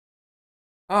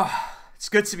Oh, it's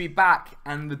good to be back,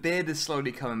 and the beard is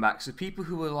slowly coming back, so people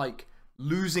who are like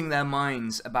losing their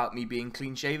minds about me being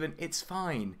clean shaven, it's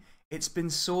fine. It's been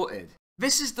sorted.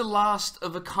 This is the last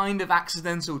of a kind of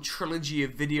accidental trilogy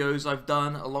of videos I've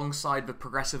done alongside the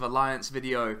Progressive Alliance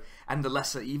video and the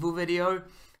Lesser Evil video.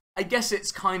 I guess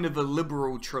it's kind of a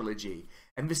liberal trilogy,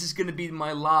 and this is going to be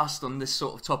my last on this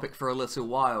sort of topic for a little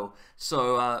while,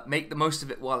 so make the most of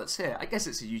it while it's here. I guess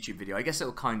it's a YouTube video. I guess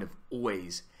it'll kind of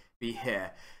always be here.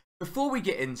 Before we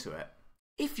get into it,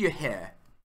 if you're here,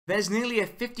 there's nearly a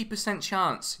 50%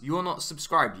 chance you're not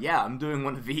subscribed. Yeah, I'm doing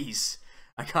one of these.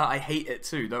 I hate it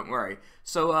too, don't worry.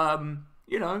 So,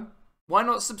 you know, why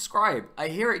not subscribe? I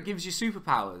hear it gives you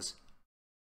superpowers.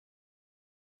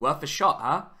 Worth a shot,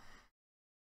 huh?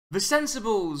 The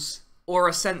sensibles, or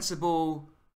a sensible,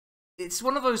 it's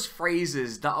one of those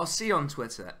phrases that I'll see on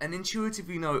Twitter and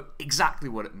intuitively know exactly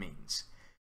what it means.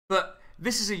 But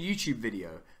this is a YouTube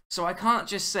video, so I can't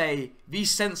just say,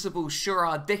 these sensibles sure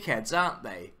are dickheads, aren't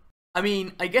they? I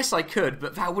mean, I guess I could,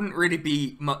 but that wouldn't really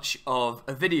be much of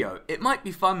a video. It might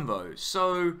be fun though,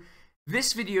 so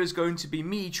this video is going to be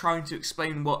me trying to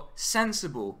explain what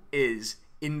sensible is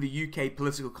in the UK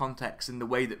political context and the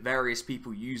way that various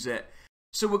people use it.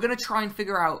 So we're going to try and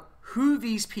figure out who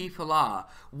these people are,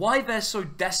 why they're so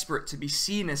desperate to be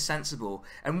seen as sensible,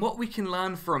 and what we can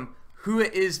learn from who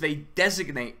it is they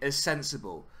designate as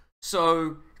sensible.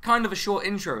 So, kind of a short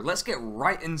intro, let's get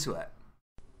right into it.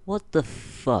 What the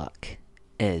fuck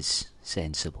is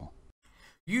sensible?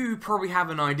 You probably have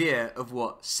an idea of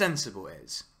what sensible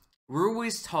is. We're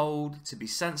always told to be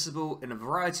sensible in a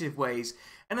variety of ways,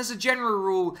 and as a general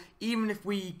rule, even if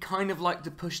we kind of like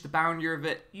to push the boundary of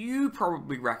it, you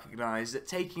probably recognize that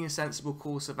taking a sensible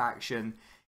course of action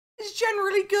is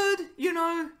generally good, you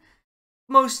know?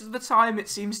 Most of the time it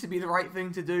seems to be the right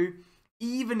thing to do,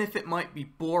 even if it might be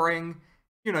boring.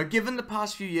 You know, given the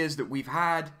past few years that we've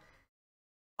had,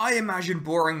 I imagine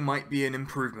boring might be an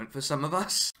improvement for some of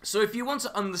us. So if you want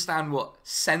to understand what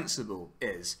sensible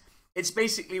is, it's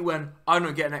basically when I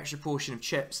don't get an extra portion of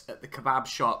chips at the kebab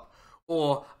shop,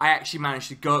 or I actually manage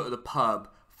to go to the pub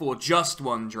for just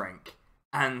one drink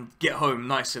and get home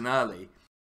nice and early.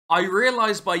 I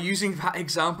realise by using that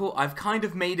example, I've kind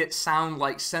of made it sound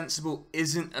like sensible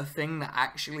isn't a thing that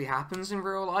actually happens in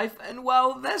real life, and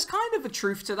well, there's kind of a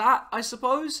truth to that, I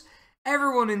suppose.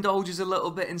 Everyone indulges a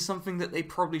little bit in something that they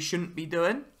probably shouldn't be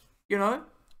doing, you know?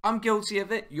 I'm guilty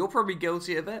of it, you're probably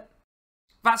guilty of it.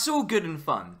 That's all good and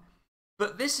fun,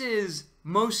 but this is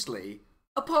mostly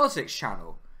a politics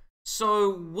channel.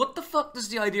 So what the fuck does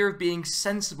the idea of being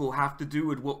sensible have to do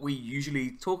with what we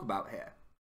usually talk about here?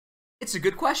 It's a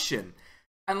good question,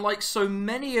 and like so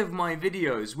many of my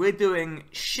videos, we're doing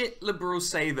shit liberals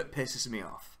say that pisses me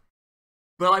off.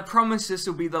 But I promise this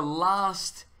will be the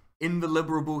last in the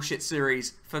liberal bullshit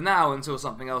series for now until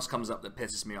something else comes up that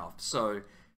pisses me off. So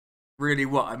really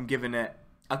what, I'm giving it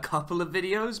a couple of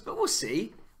videos, but we'll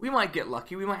see. We might get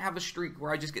lucky, we might have a streak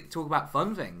where I just get to talk about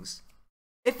fun things.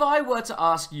 If I were to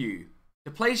ask you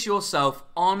to place yourself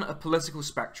on a political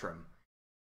spectrum,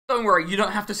 don't worry, you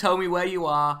don't have to tell me where you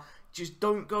are. Just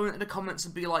don't go into the comments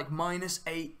and be like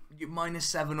 -8,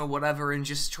 -7 or whatever and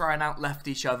just try and out-left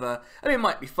each other. I mean, it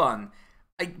might be fun.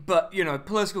 But, you know,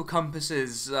 political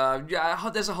compasses, yeah,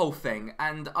 there's a whole thing.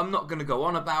 And I'm not going to go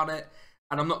on about it.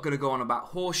 And I'm not going to go on about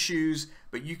horseshoes.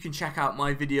 But you can check out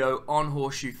my video on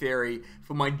horseshoe theory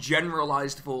for my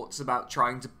generalized thoughts about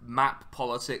trying to map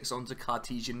politics onto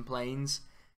Cartesian planes.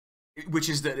 Which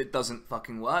is that it doesn't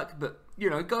fucking work. But, you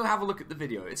know, go have a look at the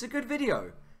video. It's a good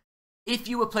video. If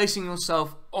you were placing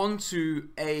yourself onto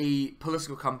a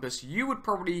political compass, you would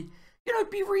probably, you know,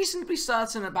 be reasonably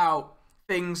certain about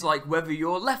things like whether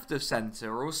you're left of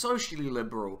centre or socially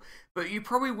liberal, but you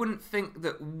probably wouldn't think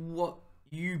that what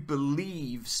you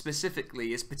believe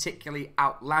specifically is particularly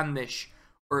outlandish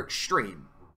or extreme.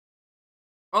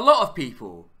 A lot of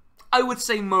people, I would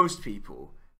say most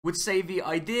people, would say the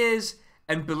ideas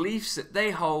and beliefs that they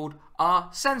hold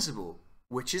are sensible,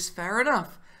 which is fair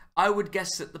enough. I would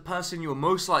guess that the person you're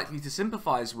most likely to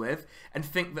sympathise with and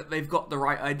think that they've got the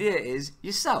right idea is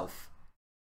yourself.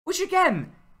 Which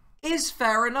again, is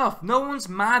fair enough. No one's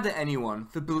mad at anyone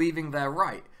for believing they're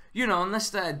right. You know, unless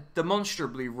they're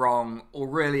demonstrably wrong or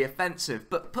really offensive,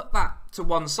 but put that to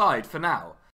one side for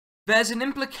now. There's an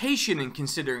implication in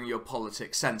considering your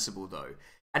politics sensible though,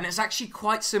 and it's actually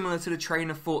quite similar to the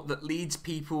train of thought that leads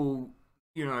people,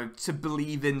 you know, to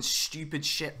believe in stupid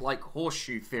shit like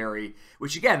horseshoe theory,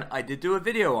 which again, I did do a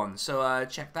video on, so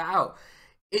check that out.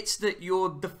 It's that you're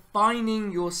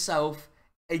defining yourself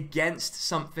against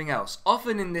something else.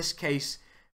 Often in this case,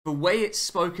 the way it's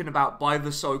spoken about by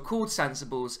the so-called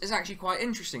sensibles is actually quite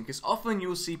interesting, because often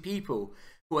you'll see people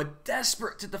who are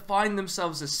desperate to define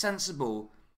themselves as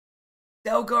sensible.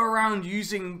 They'll go around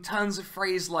using turns of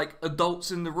phrase like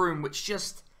adults in the room, which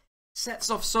just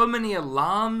sets off so many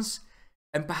alarms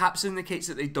and perhaps indicates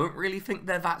that they don't really think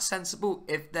they're that sensible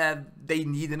if they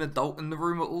need an adult in the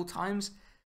room at all times.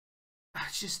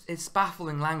 It's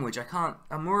baffling language.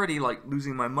 I'm already like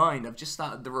losing my mind. I've just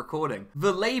started the recording.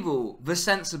 The label, the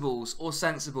sensibles or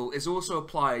sensible, is also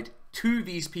applied to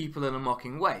these people in a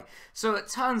mocking way. So it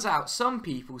turns out some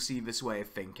people see this way of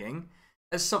thinking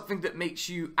as something that makes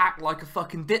you act like a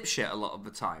fucking dipshit a lot of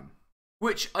the time.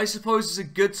 Which I suppose is a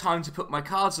good time to put my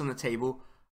cards on the table.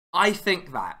 I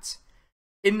think that.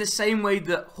 In the same way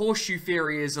that horseshoe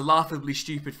theory is a laughably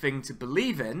stupid thing to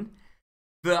believe in,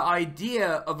 the idea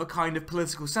of a kind of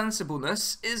political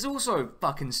sensibleness is also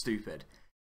fucking stupid.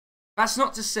 That's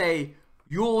not to say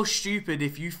you're stupid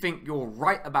if you think you're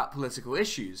right about political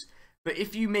issues, but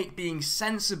if you make being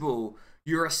sensible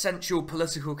your essential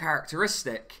political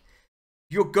characteristic,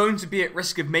 you're going to be at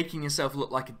risk of making yourself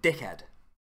look like a dickhead.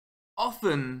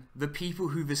 Often, the people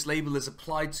who this label is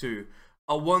applied to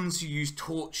are ones who use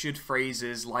tortured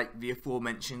phrases like the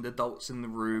aforementioned adults in the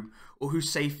room, or who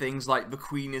say things like the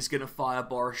Queen is gonna fire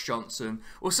Boris Johnson,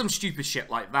 or some stupid shit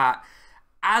like that.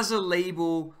 As a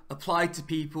label applied to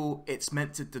people, it's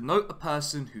meant to denote a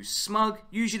person who's smug,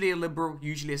 usually a liberal,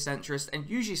 usually a centrist, and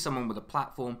usually someone with a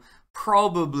platform,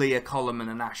 probably a column in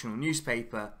a national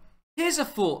newspaper. Here's a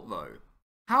thought though.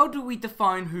 How do we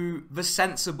define who the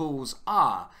sensibles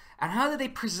are? And how do they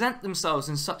present themselves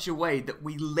in such a way that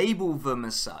we label them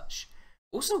as such?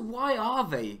 Also, why are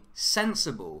they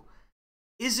sensible?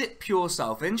 Is it pure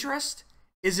self-interest?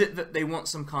 Is it that they want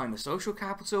some kind of social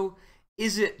capital?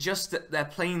 Is it just that they're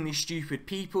plainly stupid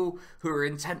people who are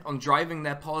intent on driving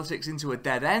their politics into a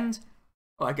dead end?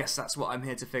 Well, I guess that's what I'm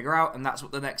here to figure out, and that's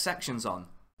what the next section's on.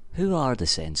 Who are the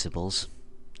sensibles?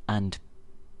 And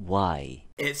why?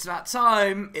 It's that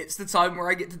time. It's the time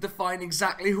where I get to define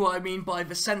exactly who I mean by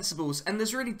the sensibles, and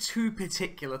there's really two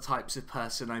particular types of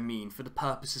person I mean for the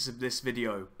purposes of this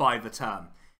video by the term.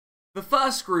 The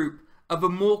first group are the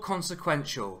more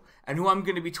consequential, and who I'm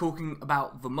going to be talking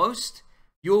about the most.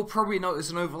 You'll probably notice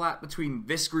an overlap between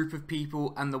this group of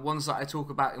people and the ones that I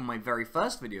talk about in my very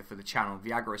first video for the channel,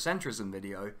 the agrocentrism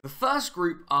video. The first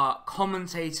group are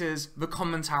commentators, the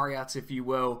commentariat if you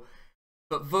will,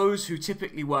 but those who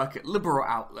typically work at liberal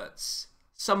outlets.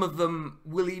 Some of them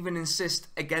will even insist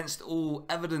against all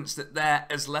evidence that they're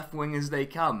as left-wing as they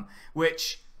come,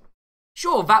 which,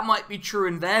 sure, that might be true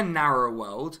in their narrow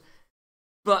world,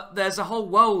 but there's a whole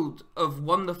world of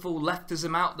wonderful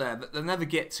leftism out there that they'll never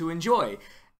get to enjoy.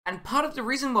 And part of the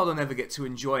reason why they'll never get to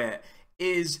enjoy it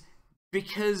is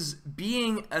because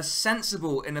being a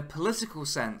sensible in a political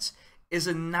sense is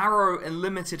a narrow and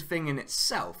limited thing in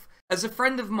itself. As a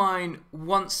friend of mine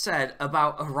once said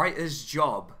about a writer's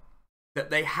job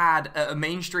that they had at a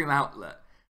mainstream outlet,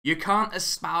 you can't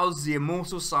espouse the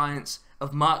immortal science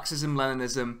of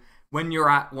Marxism-Leninism when you're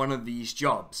at one of these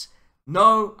jobs.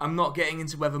 No, I'm not getting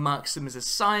into whether Marxism is a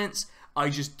science, I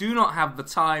just do not have the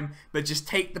time, but just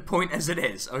take the point as it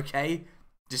is, okay?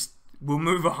 We'll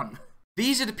move on.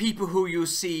 These are the people who you'll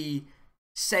see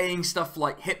saying stuff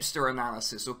like hipster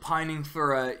analysis or pining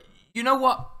for a... You know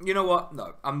what?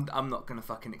 No, I'm not gonna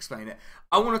fucking explain it.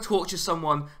 I want to torture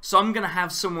someone, so I'm gonna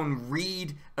have someone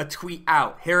read a tweet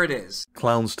out. Here it is.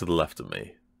 Clowns to the left of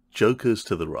me, jokers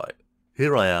to the right.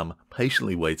 Here I am,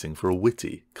 patiently waiting for a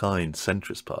witty, kind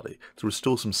centrist party to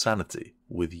restore some sanity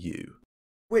with you.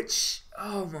 Which,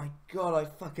 oh my god, I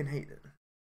fucking hate it.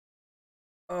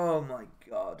 Oh my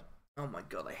god,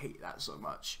 I hate that so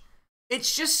much.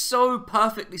 It's just so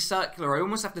perfectly circular, I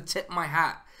almost have to tip my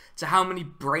hat to how many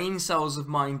brain cells of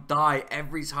mine die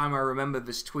every time I remember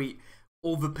this tweet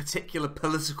or the particular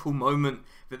political moment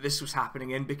that this was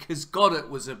happening in, because god, it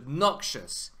was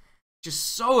obnoxious.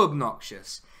 Just so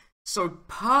obnoxious. So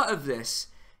part of this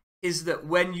is that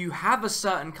when you have a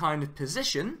certain kind of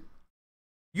position,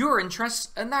 your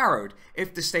interests are narrowed.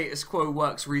 If the status quo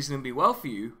works reasonably well for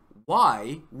you,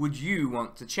 why would you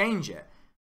want to change it?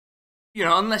 You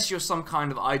know, unless you're some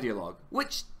kind of ideologue,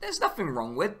 which there's nothing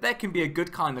wrong with. There can be a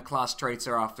good kind of class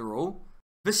traitor after all.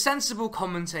 The sensible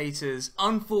commentators,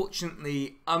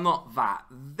 unfortunately, are not that.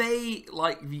 They,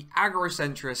 like the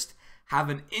agrocentrist, have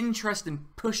an interest in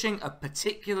pushing a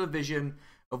particular vision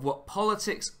of what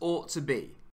politics ought to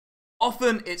be.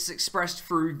 Often it's expressed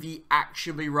through the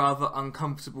actually rather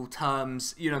uncomfortable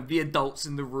terms, you know, the adults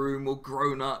in the room or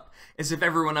grown up, as if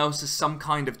everyone else is some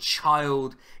kind of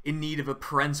child in need of a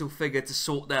parental figure to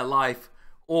sort their life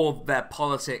or their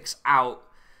politics out.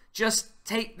 Just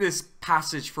take this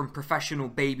passage from professional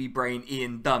baby brain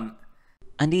Ian Dunt.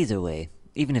 And either way,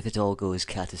 even if it all goes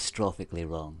catastrophically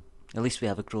wrong, at least we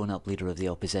have a grown-up leader of the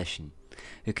opposition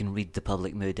who can read the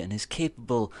public mood and is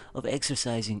capable of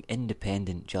exercising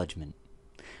independent judgment.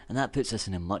 And that puts us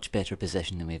in a much better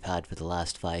position than we've had for the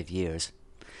last 5 years.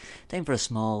 Time for a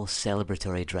small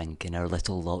celebratory drink in our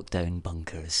little lockdown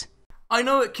bunkers. I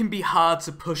know it can be hard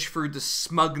to push through the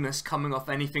smugness coming off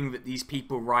anything that these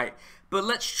people write, but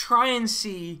let's try and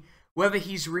see whether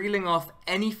he's reeling off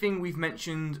anything we've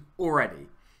mentioned already.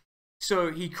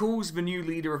 So he calls the new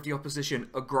leader of the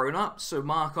opposition a grown-up, so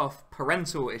mark off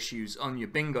parental issues on your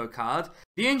bingo card.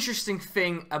 The interesting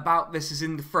thing about this is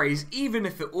in the phrase, even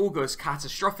if it all goes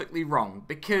catastrophically wrong,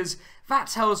 because that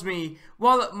tells me,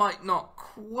 while it might not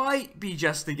quite be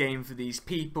just a game for these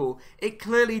people, it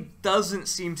clearly doesn't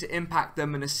seem to impact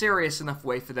them in a serious enough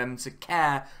way for them to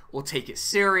care or take it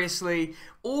seriously.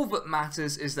 All that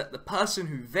matters is that the person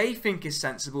who they think is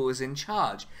sensible is in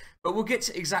charge. But we'll get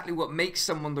to exactly what makes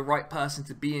someone the right person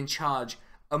to be in charge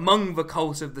among the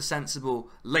cult of the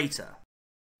sensible later.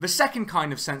 The second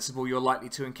kind of sensible you're likely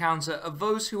to encounter are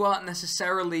those who aren't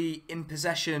necessarily in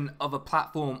possession of a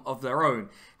platform of their own.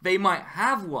 They might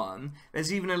have one,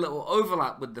 there's even a little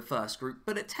overlap with the first group,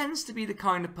 but it tends to be the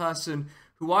kind of person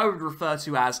who I would refer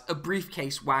to as a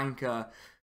briefcase wanker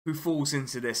who falls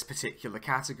into this particular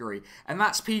category. And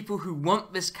that's people who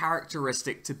want this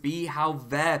characteristic to be how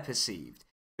they're perceived.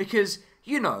 Because,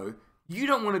 you know, you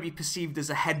don't want to be perceived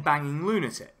as a headbanging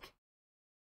lunatic.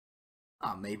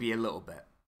 Maybe a little bit.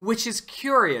 Which is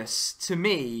curious to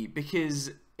me, because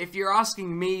if you're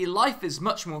asking me, life is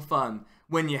much more fun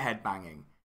when you're headbanging.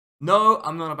 No,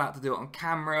 I'm not about to do it on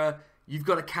camera. You've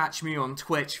got to catch me on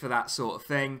Twitch for that sort of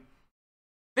thing.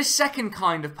 This second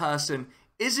kind of person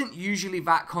isn't usually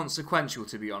that consequential,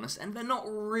 to be honest, and they're not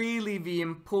really the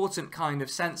important kind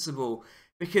of sensible,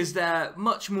 because they're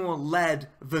much more led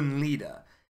than leader.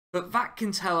 But that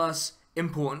can tell us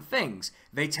important things.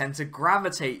 They tend to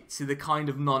gravitate to the kind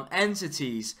of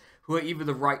non-entities who are either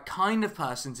the right kind of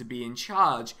person to be in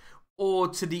charge, or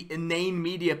to the inane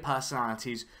media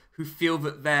personalities who feel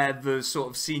that they're the sort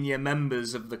of senior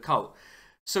members of the cult.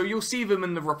 So you'll see them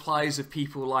in the replies of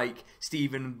people like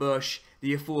Stephen Bush,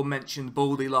 the aforementioned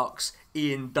Baldy,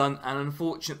 Ian Dunt, and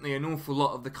unfortunately an awful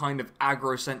lot of the kind of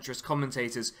agro-centrist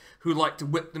commentators who like to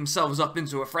whip themselves up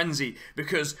into a frenzy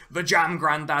because the jam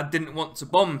granddad didn't want to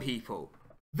bomb people.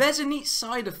 There's a neat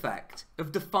side effect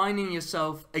of defining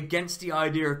yourself against the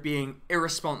idea of being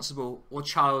irresponsible or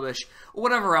childish or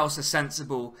whatever else a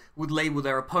sensible would label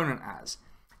their opponent as.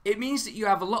 It means that you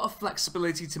have a lot of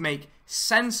flexibility to make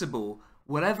sensible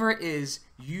whatever it is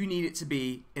you need it to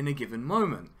be in a given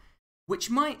moment. Which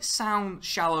might sound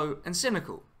shallow and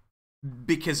cynical,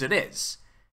 because it is.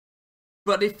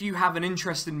 But if you have an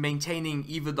interest in maintaining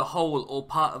either the whole or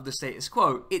part of the status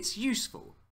quo, it's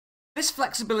useful. This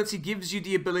flexibility gives you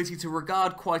the ability to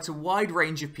regard quite a wide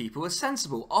range of people as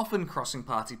sensible, often crossing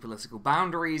party political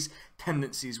boundaries,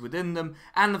 tendencies within them,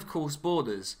 and of course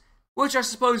borders. Which I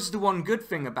suppose is the one good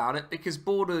thing about it, because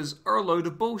borders are a load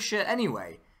of bullshit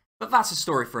anyway. But that's a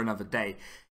story for another day.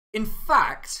 In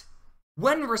fact,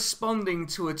 when responding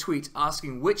to a tweet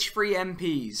asking which 3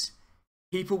 MPs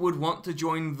people would want to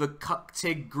join the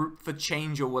Cucktig Group for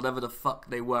Change or whatever the fuck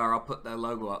they were, I'll put their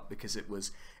logo up because it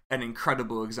was an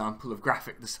incredible example of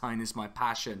graphic design is my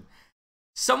passion,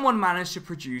 someone managed to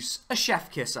produce a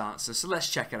chef kiss answer, so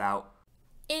let's check it out.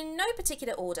 In no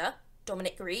particular order: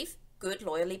 Dominic Grieve, good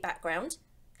lawyerly background;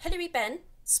 Hilary Benn,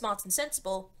 smart and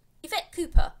sensible; Yvette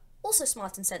Cooper, also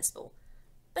smart and sensible.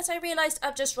 But I realised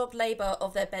I've just robbed Labour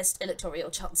of their best electoral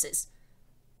chances.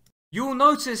 You'll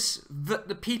notice that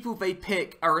the people they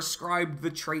pick are ascribed the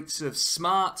traits of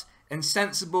smart and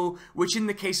sensible, which in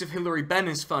the case of Hilary Benn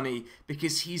is funny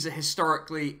because he's a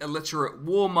historically illiterate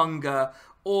warmonger,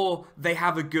 or they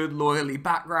have a good lawyerly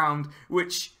background,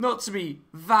 which, not to be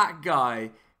that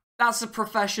guy, that's a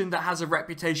profession that has a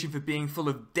reputation for being full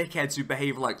of dickheads who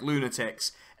behave like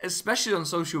lunatics, especially on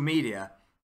social media.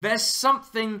 There's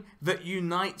something that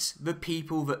unites the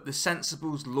people that the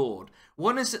sensibles laud.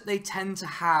 One is that they tend to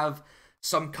have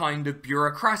some kind of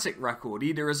bureaucratic record,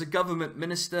 either as a government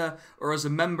minister or as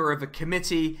a member of a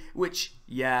committee, which,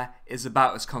 yeah, is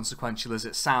about as consequential as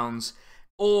it sounds.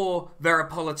 Or they're a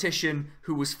politician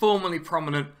who was formerly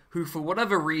prominent, who for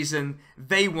whatever reason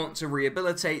they want to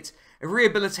rehabilitate.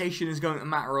 Rehabilitation is going to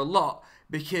matter a lot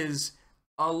because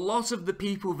a lot of the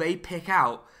people they pick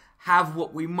out have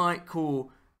what we might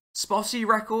call spotty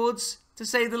records, to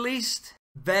say the least.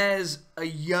 There's a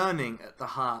yearning at the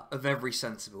heart of every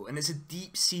sensible, and it's a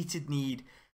deep-seated need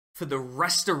for the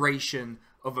restoration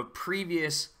of a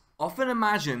previous often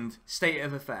imagined state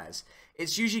of affairs.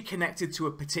 It's usually connected to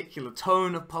a particular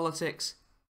tone of politics,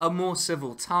 a more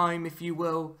civil time, if you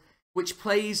will, which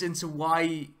plays into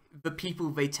why the people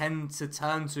they tend to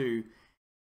turn to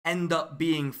end up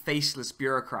being faceless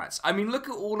bureaucrats. I mean, look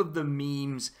at all of the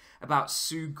memes about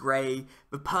Sue Gray,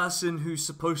 the person who's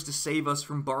supposed to save us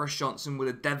from Boris Johnson with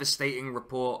a devastating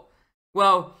report.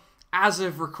 Well, as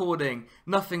of recording,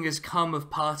 nothing has come of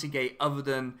Partygate other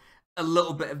than a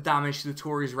little bit of damage to the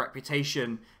Tories'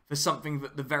 reputation for something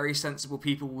that the very sensible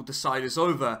people will decide is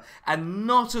over, and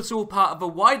not at all part of a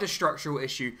wider structural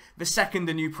issue the second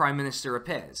a new Prime Minister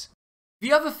appears.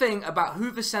 The other thing about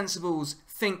who the sensibles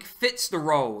think fits the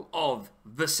role of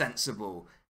the sensible,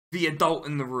 the adult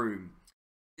in the room,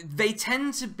 they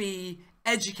tend to be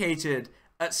educated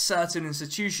at certain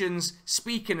institutions,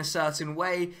 speak in a certain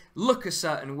way, look a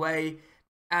certain way,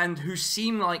 and who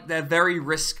seem like they're very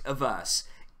risk averse,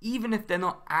 even if they're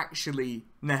not actually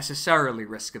necessarily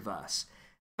risk averse.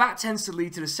 That tends to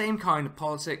lead to the same kind of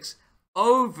politics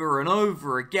over and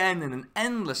over again in an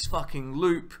endless fucking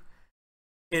loop.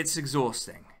 It's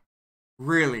exhausting.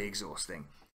 Really exhausting.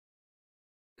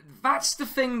 That's the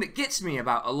thing that gets me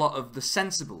about a lot of the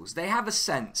sensibles. They have a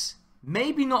sense,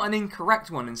 maybe not an incorrect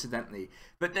one incidentally,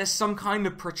 but there's some kind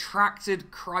of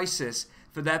protracted crisis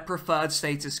for their preferred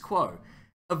status quo.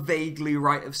 A vaguely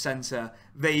right of centre,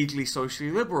 vaguely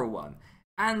socially liberal one.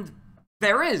 And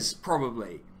there is,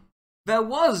 probably. There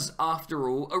was, after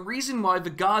all, a reason why The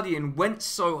Guardian went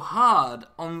so hard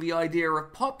on the idea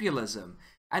of populism,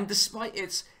 and despite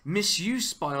its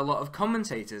misuse by a lot of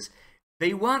commentators,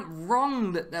 they weren't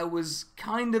wrong that there was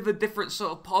kind of a different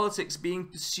sort of politics being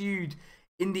pursued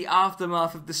in the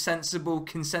aftermath of the sensible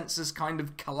consensus kind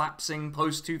of collapsing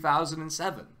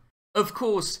post-2007. Of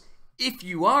course, if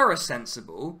you are a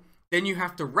sensible, then you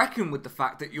have to reckon with the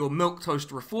fact that your milquetoast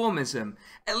reformism,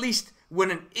 at least when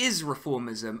it is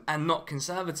reformism and not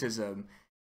conservatism,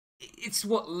 it's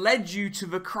what led you to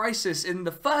the crisis in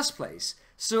the first place.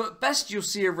 So at best you'll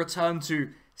see a return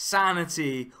to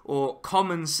sanity or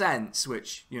common sense,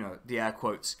 which, you know, the air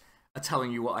quotes are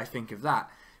telling you what I think of that,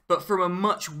 but from a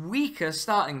much weaker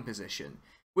starting position,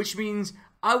 which means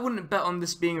I wouldn't bet on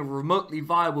this being a remotely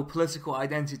viable political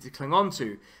identity to cling on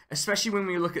to, especially when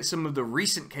we look at some of the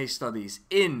recent case studies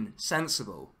in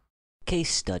Sensible.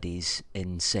 Case studies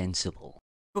in Sensible.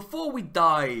 Before we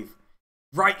dive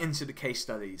right into the case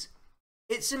studies,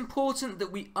 it's important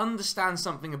that we understand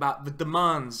something about the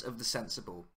demands of the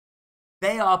Sensible.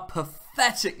 They are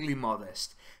pathetically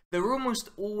modest. They're almost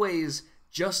always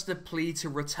just a plea to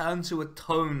return to a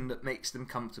tone that makes them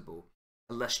comfortable.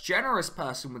 A less generous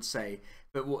person would say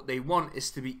that what they want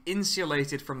is to be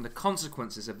insulated from the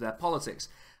consequences of their politics.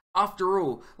 After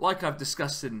all, like I've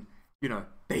discussed in,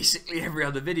 basically every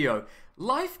other video,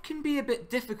 life can be a bit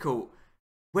difficult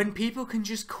when people can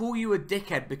just call you a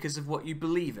dickhead because of what you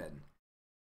believe in.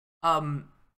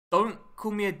 Don't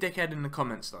call me a dickhead in the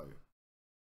comments though.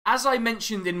 As I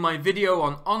mentioned in my video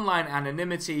on online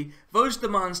anonymity, those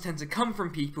demands tend to come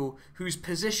from people whose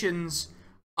positions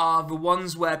are the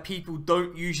ones where people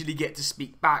don't usually get to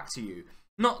speak back to you.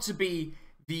 Not to be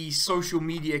the social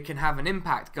media can have an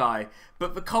impact guy,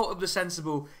 but the cult of the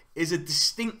sensible is a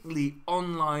distinctly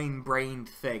online-brained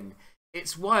thing.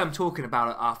 It's why I'm talking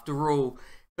about it after all,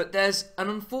 but there's an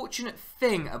unfortunate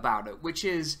thing about it, which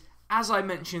is, as I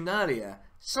mentioned earlier,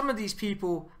 some of these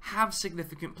people have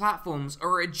significant platforms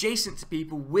or are adjacent to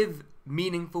people with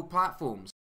meaningful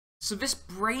platforms. So this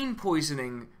brain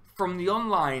poisoning from the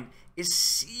online is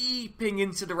seeping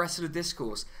into the rest of the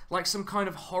discourse like some kind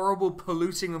of horrible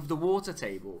polluting of the water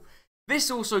table.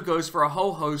 This also goes for a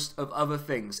whole host of other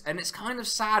things, and it's kind of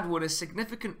sad when a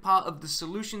significant part of the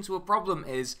solution to a problem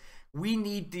is we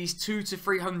need these 200 to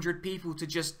 300 people to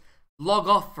just log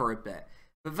off for a bit.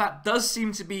 But that does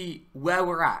seem to be where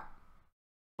we're at.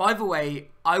 By the way,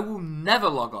 I will never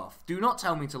log off. Do not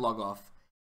tell me to log off.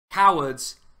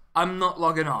 Cowards, I'm not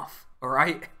logging off,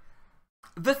 alright?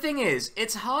 The thing is,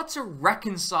 it's hard to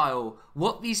reconcile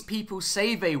what these people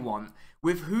say they want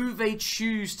with who they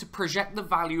choose to project the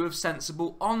value of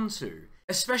sensible onto.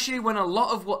 Especially when a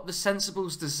lot of what the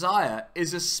sensibles desire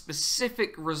is a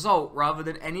specific result rather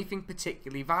than anything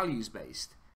particularly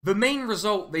values-based. The main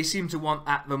result they seem to want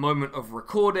at the moment of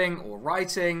recording or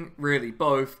writing, really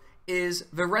both, is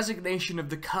the resignation of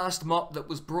the cursed mop that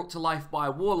was brought to life by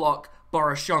a warlock,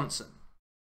 Boris Johnson.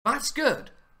 That's good.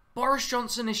 Boris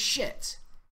Johnson is shit.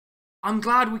 I'm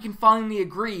glad we can finally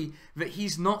agree that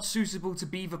he's not suitable to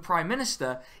be the Prime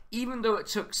Minister, even though it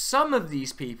took some of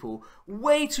these people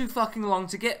way too fucking long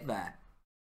to get there.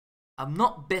 I'm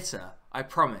not bitter, I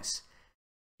promise.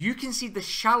 You can see the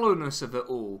shallowness of it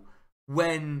all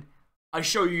when I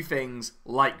show you things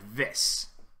like this.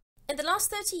 In the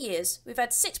last 30 years, we've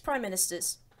had 6 Prime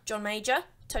Ministers: John Major,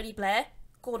 Tony Blair,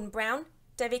 Gordon Brown,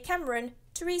 David Cameron,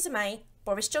 Theresa May,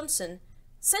 Boris Johnson.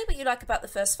 Say what you like about the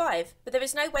first 5, but there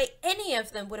is no way any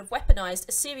of them would have weaponised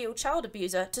a serial child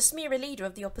abuser to smear a leader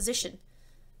of the opposition.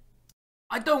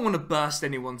 I don't want to burst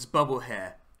anyone's bubble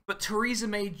here, but Theresa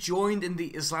May joined in the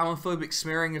Islamophobic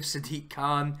smearing of Sadiq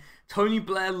Khan. Tony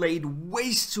Blair laid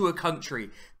waste to a country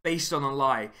based on a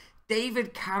lie.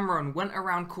 David Cameron went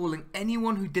around calling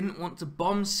anyone who didn't want to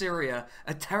bomb Syria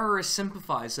a terrorist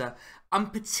sympathiser. I'm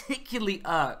particularly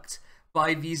irked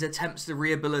by these attempts to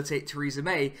rehabilitate Theresa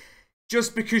May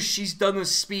just because she's done a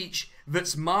speech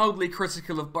that's mildly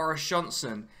critical of Boris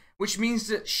Johnson, which means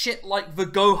that shit like the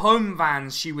go home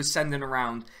vans she was sending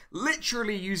around,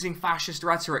 literally using fascist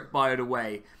rhetoric by the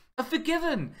way, are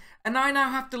forgiven, and I now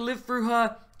have to live through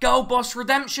her girlboss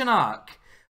redemption arc.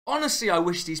 Honestly, I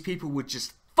wish these people would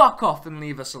just fuck off and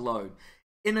leave us alone.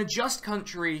 In a just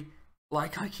country,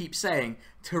 like I keep saying,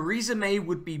 Theresa May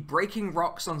would be breaking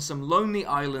rocks on some lonely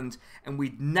island and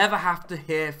we'd never have to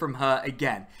hear from her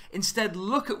again. Instead,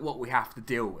 look at what we have to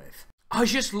deal with. I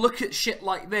just look at shit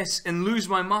like this and lose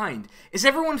my mind. Is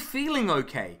everyone feeling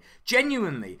okay?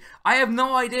 Genuinely, I have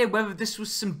no idea whether this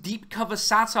was some deep cover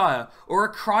satire or a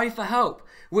cry for help,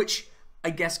 which I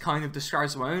guess kind of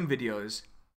describes my own videos.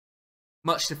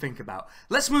 Much to think about.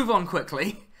 Let's move on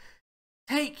quickly.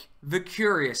 Take the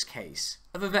curious case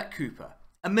of Yvette Cooper,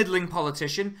 a middling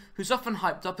politician who's often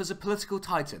hyped up as a political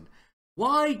titan.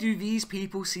 Why do these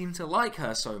people seem to like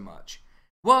her so much?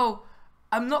 Well,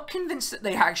 I'm not convinced that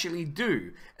they actually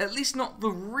do, at least not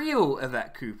the real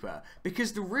Yvette Cooper,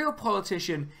 because the real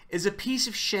politician is a piece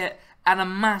of shit and a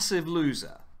massive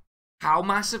loser. How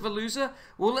massive a loser?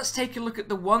 Well, let's take a look at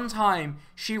the one time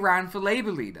she ran for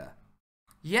Labour leader.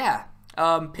 Yeah,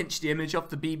 pinched the image off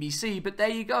the BBC, but there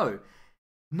you go.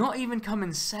 Not even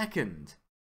coming second.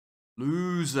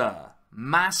 Loser.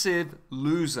 Massive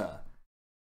loser.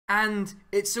 And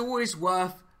it's always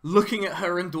worth looking at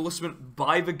her endorsement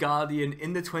by The Guardian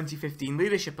in the 2015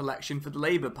 leadership election for the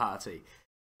Labour Party.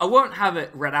 I won't have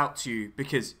it read out to you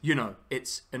because, you know,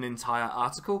 it's an entire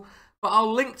article, but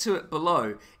I'll link to it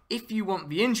below if you want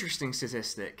the interesting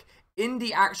statistic. In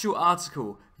the actual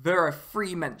article, there are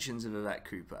 3 mentions of Yvette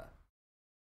Cooper.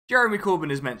 Jeremy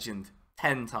Corbyn is mentioned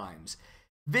 10 times.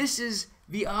 This is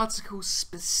the article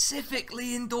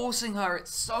specifically endorsing her.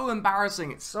 It's so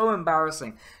embarrassing. It's so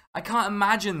embarrassing. I can't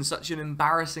imagine such an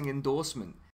embarrassing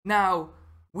endorsement. Now,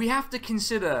 we have to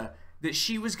consider that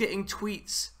she was getting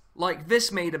tweets like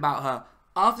this made about her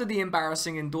after the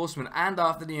embarrassing endorsement and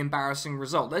after the embarrassing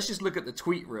result. Let's just look at the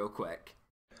tweet real quick.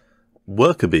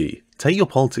 Worker bee, take your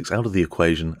politics out of the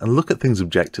equation and look at things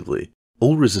objectively.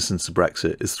 All resistance to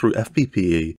Brexit is through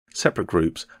FPPE, separate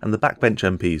groups, and the backbench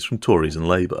MPs from Tories and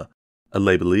Labour. A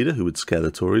Labour leader who would scare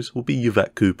the Tories will be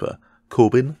Yvette Cooper.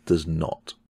 Corbyn does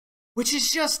not. Which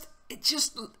is it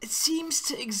seems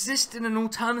to exist in an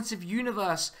alternative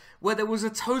universe where there was a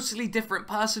totally different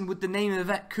person with the name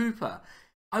Yvette Cooper.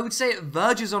 I would say it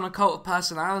verges on a cult of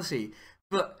personality,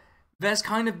 but there's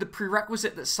kind of the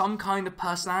prerequisite that some kind of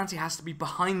personality has to be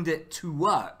behind it to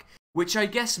work. Which I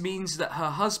guess means that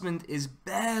her husband is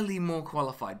barely more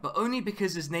qualified, but only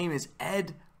because his name is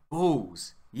Ed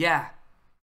Balls. Yeah.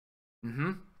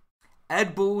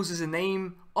 Ed Balls is a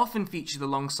name often featured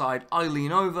alongside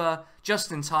Eileen Over,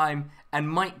 Just in Time, and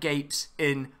Mike Gapes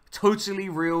in Totally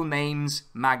Real Names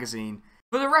magazine.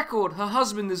 For the record, her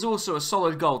husband is also a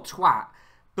solid gold twat,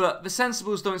 but the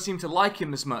Sensibles don't seem to like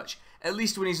him as much, at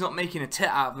least when he's not making a tit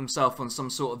out of himself on some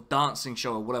sort of dancing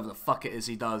show or whatever the fuck it is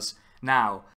he does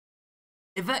now.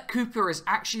 Yvette Cooper is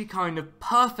actually kind of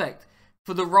perfect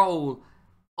for the role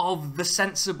of the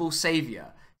sensible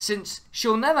saviour, since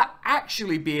she'll never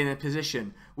actually be in a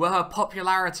position where her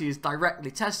popularity is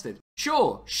directly tested.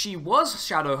 Sure, she was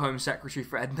Shadow Home Secretary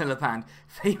for Ed Miliband,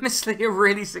 famously a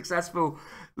really successful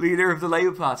leader of the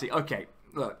Labour Party. Okay,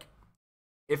 look,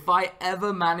 if I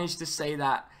ever manage to say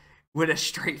that with a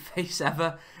straight face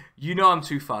ever, you know I'm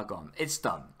too far gone. It's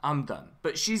done. I'm done.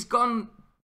 But she's gone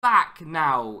back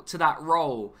now to that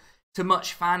role to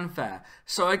much fanfare.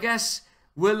 So I guess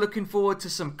we're looking forward to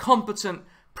some competent,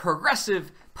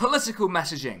 progressive political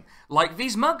messaging, like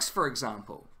these mugs, for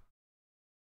example.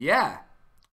 Yeah,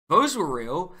 those were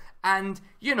real, and,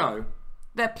 you know,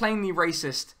 they're plainly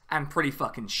racist and pretty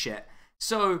fucking shit.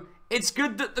 So it's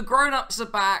good that the grown-ups are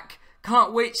back.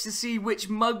 Can't wait to see which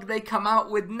mug they come out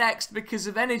with next because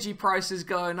of energy prices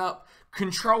going up.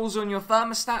 Controls on your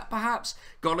thermostat, perhaps?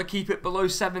 Gotta keep it below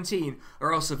 17,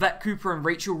 or else Yvette Cooper and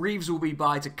Rachel Reeves will be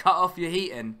by to cut off your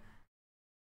heating.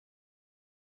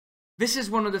 This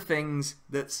is one of the things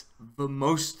that's the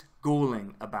most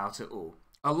galling about it all.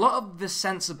 A lot of the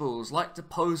sensibles like to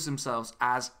pose themselves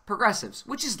as progressives,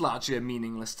 which is largely a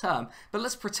meaningless term, but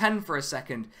let's pretend for a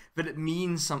second that it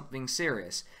means something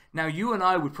serious. Now, you and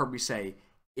I would probably say,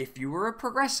 if you were a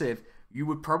progressive, you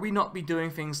would probably not be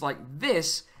doing things like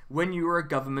this when you were a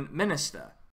government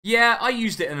minister. Yeah, I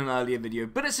used it in an earlier video,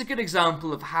 but it's a good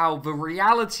example of how the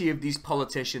reality of these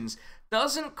politicians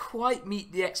doesn't quite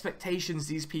meet the expectations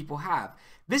these people have.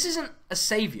 This isn't a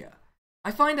savior.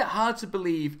 I find it hard to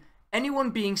believe anyone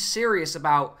being serious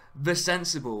about the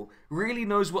sensible really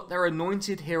knows what their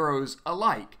anointed heroes are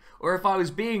like, or if I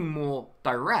was being more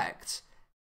direct,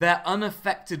 they're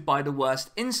unaffected by the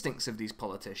worst instincts of these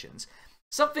politicians.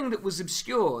 Something that was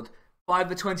obscured by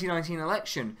the 2019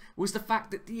 election was the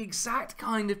fact that the exact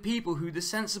kind of people who the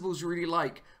sensibles really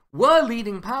like were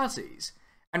leading parties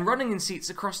and running in seats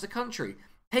across the country.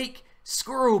 Take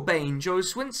Squirrelbane Joe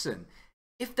Swinson.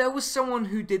 If there was someone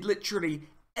who did literally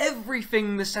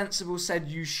everything the sensible said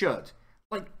you should,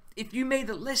 like if you made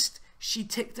a list, she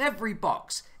ticked every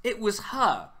box, it was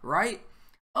her, right?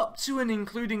 Up to and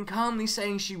including calmly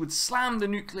saying she would slam the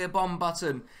nuclear bomb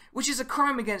button, which is a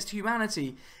crime against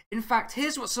humanity. In fact,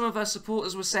 here's what some of her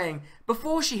supporters were saying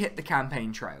before she hit the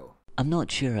campaign trail. I'm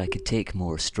not sure I could take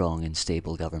more strong and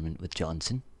stable government with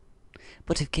Johnson.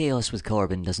 But if chaos with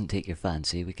Corbyn doesn't take your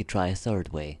fancy, we could try a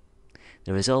third way.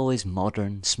 There is always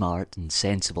modern, smart and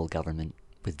sensible government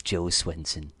with Joe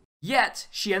Swinson. Yet,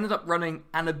 she ended up running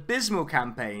an abysmal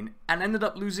campaign and ended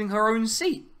up losing her own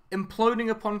seat, imploding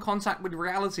upon contact with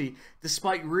reality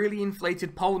despite really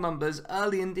inflated poll numbers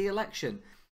early in the election.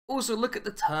 Also, look at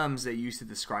the terms they used to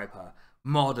describe her.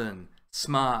 Modern,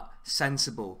 smart,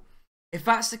 sensible. If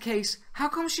that's the case, how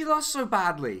come she lost so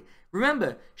badly?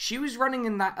 Remember, she was running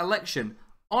in that election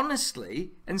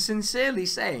honestly and sincerely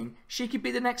saying she could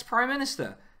be the next Prime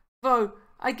Minister. Though,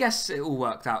 I guess it all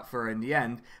worked out for her in the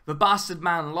end. The bastard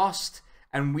man lost,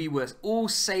 and we were all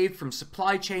saved from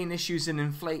supply chain issues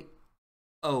and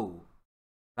Oh,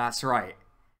 that's right.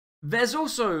 There's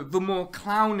also the more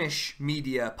clownish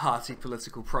media party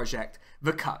political project,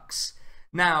 the Cucks.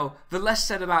 Now, the less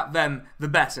said about them, the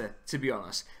better, to be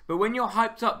honest. But when you're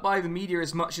hyped up by the media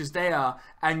as much as they are,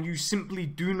 and you simply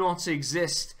do not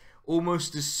exist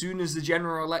almost as soon as the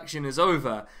general election is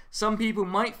over, some people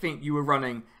might think you were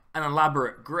running an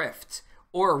elaborate grift,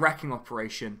 or a wrecking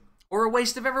operation, or a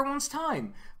waste of everyone's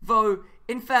time. Though,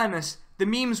 in fairness, the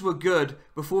memes were good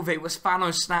before they were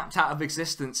snapped out of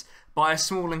existence by a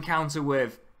small encounter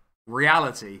with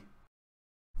reality.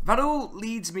 That all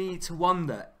leads me to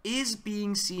wonder, is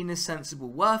being seen as sensible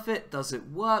worth it? Does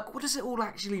it work? What does it all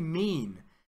actually mean?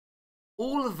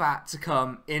 All of that to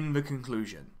come in the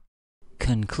conclusion.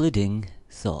 Concluding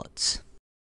thoughts.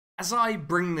 As I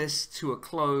bring this to a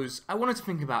close, I wanted to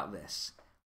think about this.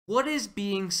 What is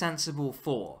being sensible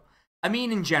for? I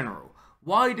mean, in general,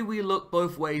 why do we look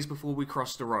both ways before we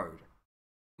cross the road?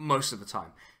 Most of the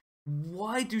time.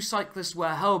 Why do cyclists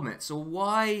wear helmets? Or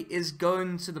why is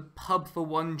going to the pub for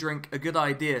one drink a good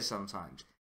idea sometimes?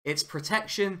 It's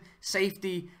protection,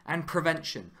 safety, and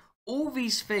prevention. All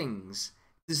these things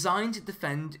designed to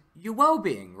defend your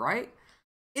well-being, right?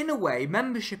 In a way,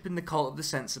 membership in the cult of the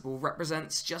sensible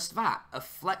represents just that, a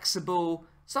flexible,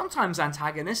 sometimes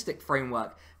antagonistic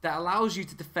framework that allows you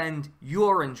to defend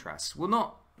your interests. Well,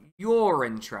 not your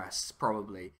interests,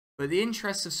 probably, but the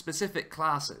interests of specific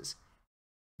classes.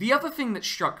 The other thing that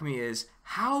struck me is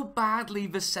how badly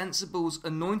the sensible's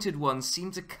anointed ones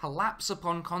seem to collapse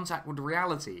upon contact with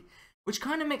reality, which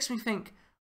kind of makes me think,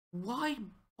 why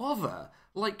bother?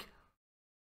 Like,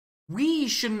 we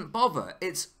shouldn't bother.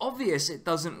 It's obvious it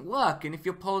doesn't work, and if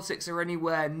your politics are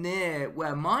anywhere near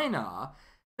where mine are,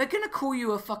 they're gonna call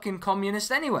you a fucking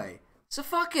communist anyway. So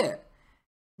fuck it.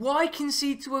 Why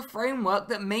concede to a framework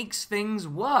that makes things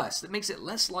worse, that makes it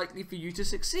less likely for you to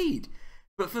succeed?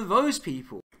 But for those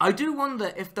people, I do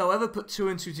wonder if they'll ever put two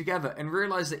and two together and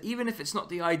realise that even if it's not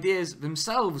the ideas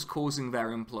themselves causing their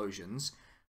implosions...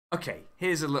 Okay,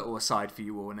 here's a little aside for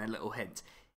you all and a little hint.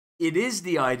 It is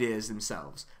the ideas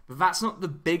themselves, but that's not the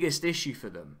biggest issue for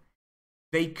them.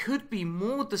 They could be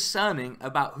more discerning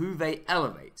about who they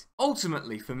elevate.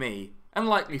 Ultimately for me, and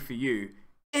likely for you,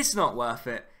 it's not worth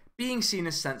it. Being seen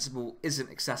as sensible isn't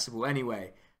accessible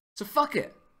anyway. So fuck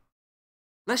it.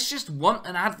 Let's just want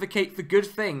and advocate for good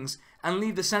things and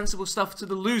leave the sensible stuff to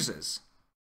the losers.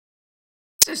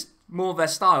 It's just more their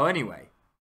style anyway.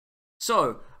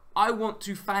 So, I want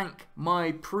to thank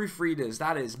my proofreaders,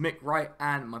 that is Mic Wright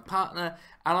and my partner,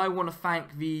 and I want to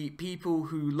thank the people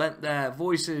who lent their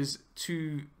voices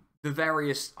to the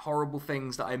various horrible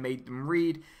things that I made them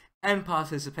read,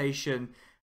 NParticipacion,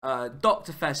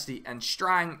 DrFesty and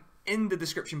Strang. In the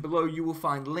description below, you will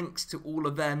find links to all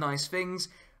of their nice things.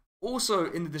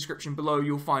 Also, in the description below,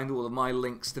 you'll find all of my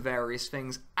links to various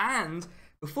things. And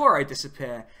before I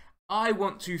disappear, I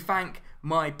want to thank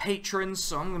my patrons.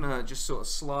 So I'm going to just sort of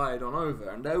slide on over,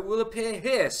 and they will appear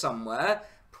here somewhere,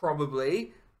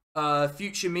 probably.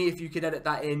 Future me, if you could edit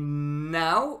that in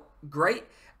now, great.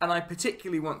 And I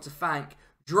particularly want to thank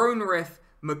Drone Riff,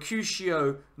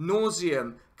 Mercutio,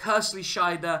 Nauseum, Kersley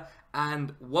Scheider,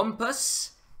 and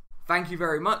Wampus. Thank you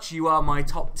very much. You are my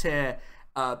top tier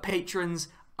patrons.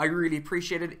 I really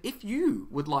appreciate it. If you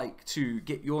would like to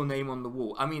get your name on the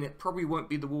wall, I mean, it probably won't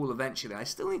be the wall eventually. I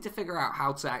still need to figure out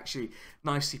how to actually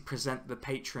nicely present the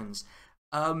patrons.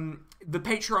 The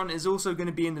Patreon is also going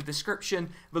to be in the description.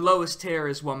 The lowest tier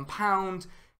is £1.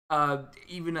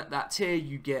 Even at that tier,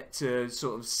 you get to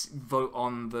sort of vote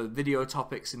on the video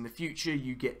topics in the future.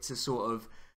 You get to sort of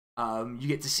you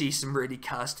get to see some really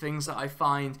cursed things that I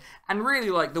find. And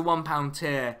really, like, the £1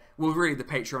 tier, well, really the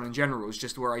Patreon in general, is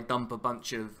just where I dump a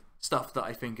bunch of stuff that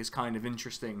I think is kind of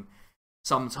interesting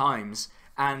sometimes.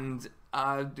 And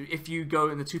if you go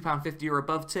in the £2.50 or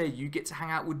above tier, you get to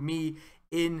hang out with me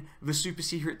in the super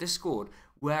secret Discord,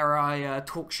 where I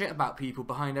talk shit about people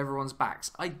behind everyone's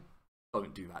backs. I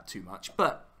don't do that too much,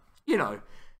 but, you know,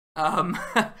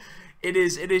 it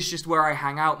is just where I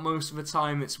hang out most of the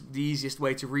time. It's the easiest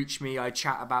way to reach me. I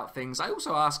chat about things. I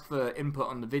also ask for input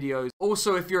on the videos.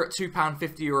 Also, if you're at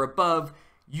 £2.50 or above,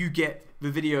 you get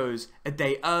the videos a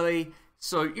day early.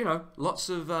 So, you know, lots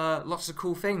of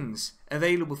cool things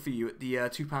available for you at the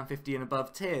 £2.50 and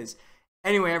above tiers.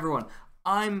 Anyway, everyone,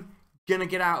 I'm gonna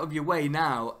get out of your way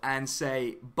now and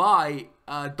say bye.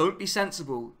 Don't be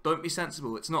sensible. Don't be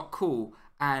sensible. It's not cool,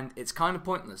 and it's kind of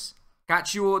pointless.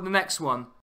 Catch you all in the next one.